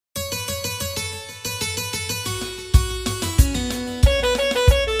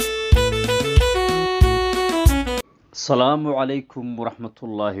Assalamu alaikum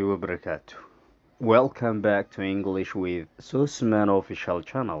warahmatullahi wabarakatuh. Welcome back to English with Susman official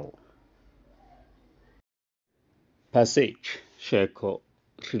channel. Passage sheeko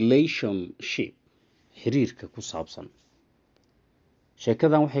relationship xiriirka ku saabsan.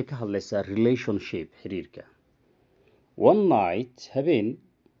 Sheekadan waxay ka hadlaysaa relationship xiriirka. One night habeen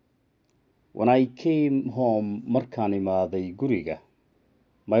when I came home markaan imaaday guriga,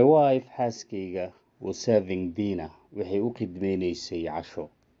 my wife xaaskayga was serving dinner. Waxay u khidmaynaysay casho.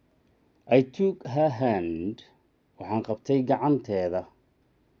 I took her hand, waxaan qabtay gacanteeda,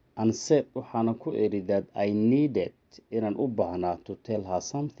 and said waxaana ku eri that I needed inaan u baahnaa to tell her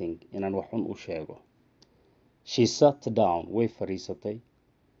something, inaan wax un u sheego. She sat down, way fadhiisatay,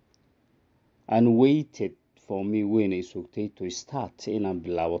 and waited for me waynay sugtay to start inaan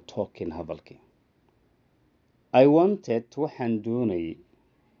bilaabo talking hadalkii. I wanted, waxaan doonayay,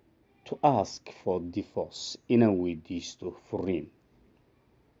 to ask for divorce, inaan weydiisto furiin.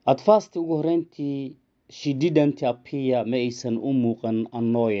 At first ugu horreyntii she didn't appear, ma aysan u muuqan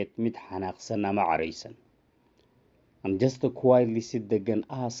annoyed, mid xanaaqsan ama caraysan. And just quietly si degan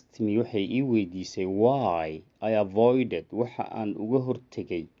asked me, waxay ii weydiisay why I avoided, waxa aan uga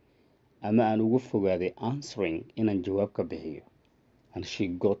hortegay ama aan uga fogaaday answering, inaan jawaab ka bixiyo. And she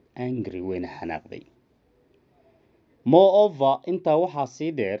got angry, wayna xanaaqday. Moreover, intaa waxaa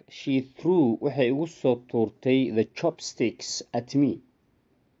sii dheer, she threw, waxay igu soo tuurtay the chopsticks at me.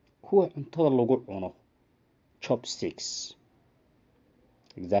 Kuwa cuntada lagu cuno, chopsticks.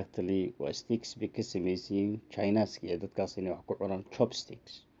 Exactly, waa sticks bay ka samaysiin Chinese iyo dadkaas inay wax ku cunaan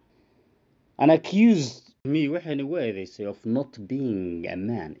chopsticks. And accused me, waxayna igu eedeysay of not being a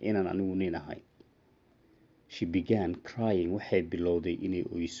man, inaan anigu nin ahay. She began crying, waxay bilowday inay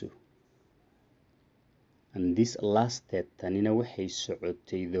oyso. And this lasted, tanina waxay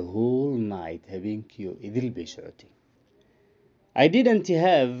socotay the whole night, habeenkii oo idil bay socotay. I didn't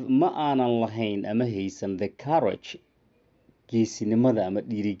have, ma aanan lahayn ama haysan the courage, geesinimada ama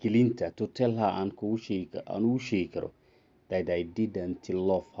dhiirigelinta to tell her aan ugu sheegi karo that I didn't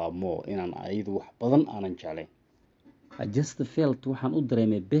love her more, inaan ayadu wax badan aanan jeclayn. I just felt, waxaan u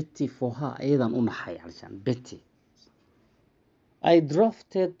dareemay pity for her, ayadan u naxay halshan pity. I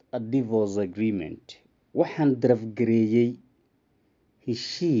drafted a divorce agreement, waxaan drafgareeyay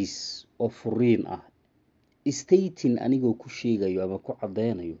heshiis oo furiin ah, stating anigoo ku sheegayo ama ku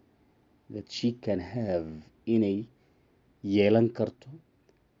cadeynayo that she can have, inay yeelan karto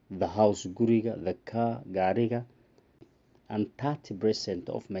the house, guriga, the car, gaariga, and 30%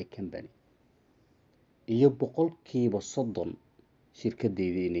 of my company, iyo 30%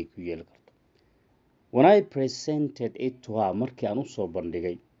 shirkadeydii inay ku yeelan karto. When I presented it to her, markii aan u soo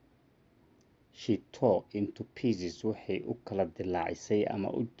bandhigay, she tore into pieces, waxay u kala dilaacisay ama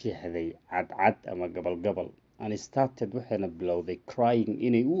u jeexday cadcad ama gabal-gabal, and started, waxayna bilowday crying,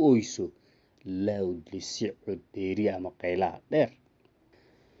 inay u oyso loudly, si cod dheeri ama qaylaha dheer.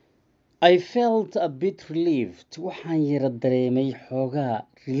 I felt a bit relieved, waxaan yara dareemay xoogaa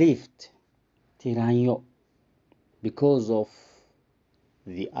relieved, tiraanyo, because of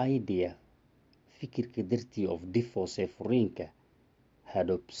the idea, fikirka dartii of divorce ee furiinka had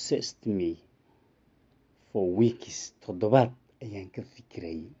obsessed me for weeks. Toddobaad ayaan ka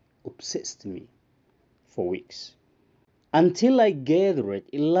fikirayay, obsessed me for weeks. Until I gathered,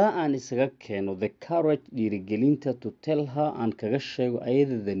 ilaa aan isaga keeno the courage, dhiirigelinta to tell her, aan kaga sheego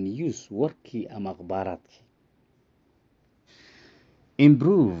ayada the news, warkii ama akhbaaraadkii.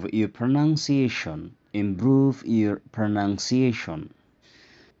 Improve your pronunciation. Improve your pronunciation.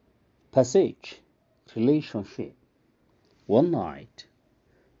 Passage relationship. One night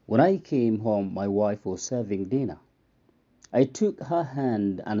when I came home, my wife was serving dinner. I took her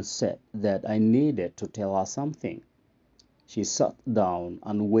hand and said that I needed to tell her something. She sat down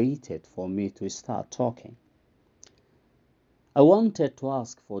and waited for me to start talking. I wanted to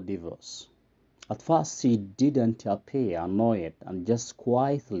ask for divorce. At first she didn't appear annoyed, and just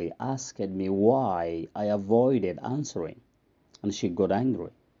quietly asked me why I avoided answering, and she got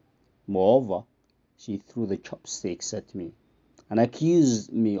angry. Moreover, she threw the chopsticks at me and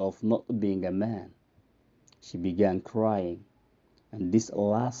accused me of not being a man. She began crying, and this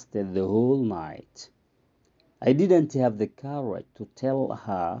lasted the whole night. I didn't have the courage to tell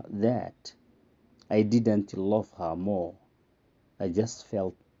her that I didn't love her more. I just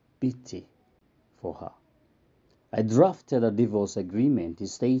felt pity for her. I drafted a divorce agreement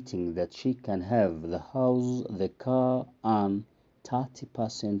stating that she can have the house, the car, and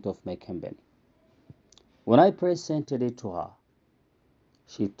 30% of my company. When I presented it to her,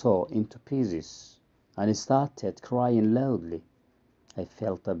 she tore into pieces and started crying loudly. I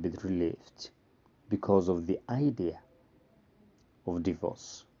felt a bit relieved because of the idea, of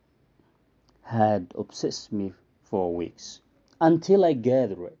divorce had obsessed me for weeks until I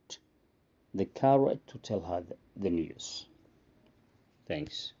gathered the courage to tell her the news.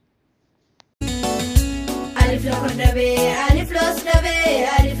 Thanks. ألف لو كنت بي ألف لو سنبي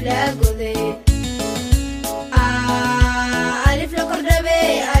ألف لا قذي